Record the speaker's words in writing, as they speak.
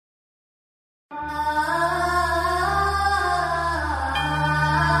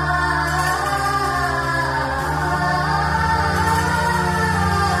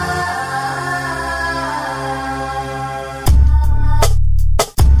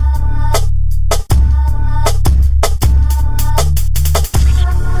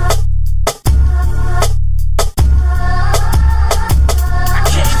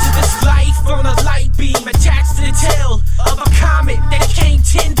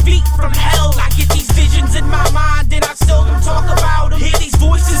from hell. I get these visions in my mind and I seldom talk about them. Hear these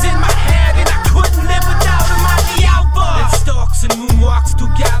voices in my head and I couldn't live without them. I'm the alpha that stalks and moonwalks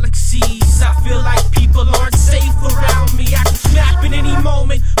through galaxies. I feel like people aren't safe around me. I can snap in any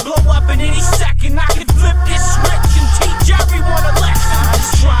moment, blow up in any second. I can flip this switch and teach everyone a lesson. I'm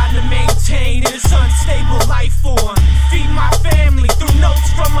just trying to maintain this unstable life form, feed my family through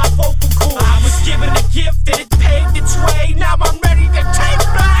notes from my vocal cords. I was given a gift and it paved its way. Now I'm ready to take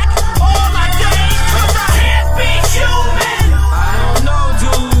back all I gave, 'cause I can't be human. I don't know,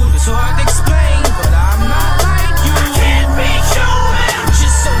 dude, it's hard to explain, but I'm not like you. I can't be human. I'm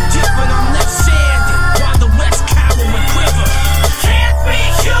just so different, I'm left standing while the rest cower and quiver. Can't be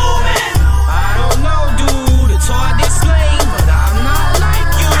human. I don't know, dude, it's hard to explain, but I'm not like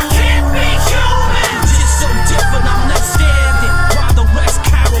you. I can't be human. I'm just so different, I'm left standing while the rest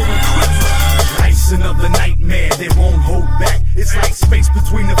cower and quiver. Life's another nightmare that won't hold back. It's like space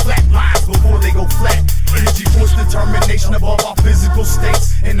between the flat lines before they go flat. Energy, force, determination above our physical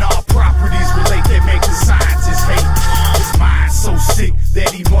states, and our properties relate that make the scientists hate. His mind's so sick that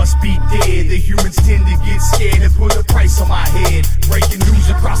he must be dead. The humans tend to get scared and put a price on my head. Breaking news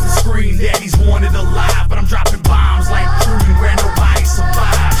and